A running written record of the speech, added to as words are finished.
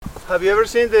Have you ever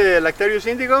seen the Lactarius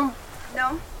indigo?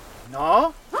 No.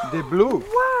 No? The blue.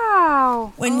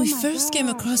 Wow! When we first came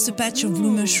across a patch of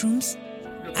blue mushrooms,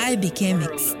 I became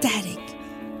ecstatic.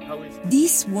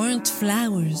 These weren't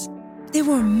flowers, they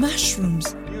were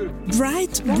mushrooms.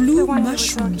 Bright blue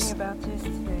mushrooms.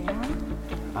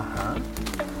 Uh-huh.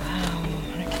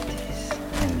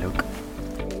 And look.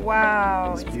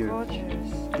 Wow, it's beautiful.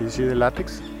 gorgeous. Do you see the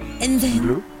latex? And then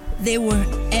Blue. they were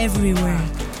everywhere.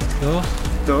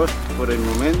 Dos por el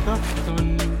momento.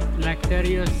 Son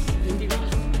Lactarius indigos.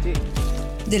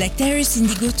 The Lactarius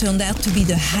indigo turned out to be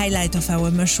the highlight of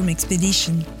our mushroom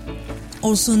expedition.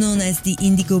 Also known as the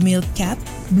indigo milk cap,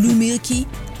 blue milky,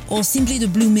 or simply the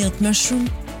blue milk mushroom,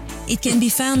 it can be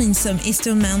found in some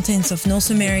eastern mountains of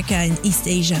North America and East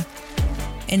Asia.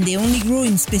 And they only grow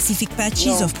in specific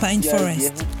patches of pine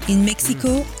forest in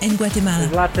Mexico and Guatemala.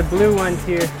 There's lots of blue ones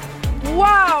here.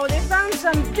 Wow, they found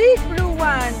some big blue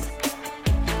ones.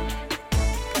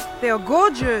 They're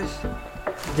gorgeous.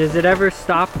 Does it ever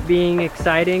stop being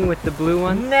exciting with the blue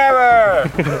ones? Never!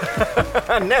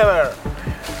 Never!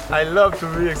 I love to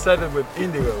be excited with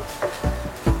indigo.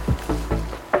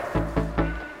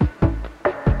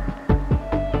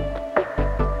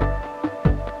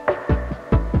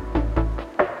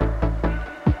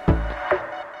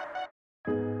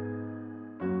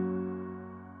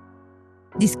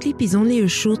 This clip is only a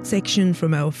short section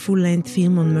from our full-length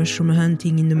film on mushroom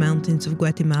hunting in the mountains of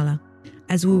Guatemala,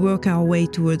 as we work our way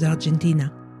towards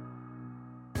Argentina.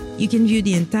 You can view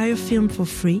the entire film for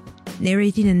free,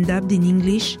 narrated and dubbed in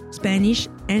English, Spanish,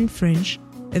 and French,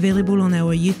 available on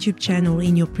our YouTube channel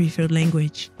in your preferred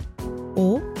language.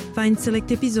 Or find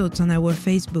select episodes on our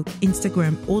Facebook,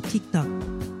 Instagram, or TikTok.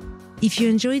 If you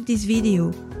enjoyed this video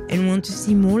and want to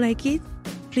see more like it,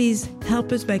 please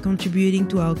help us by contributing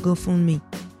to our GoFundMe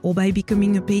or by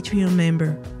becoming a Patreon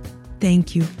member.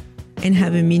 Thank you, and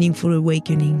have a meaningful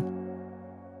awakening.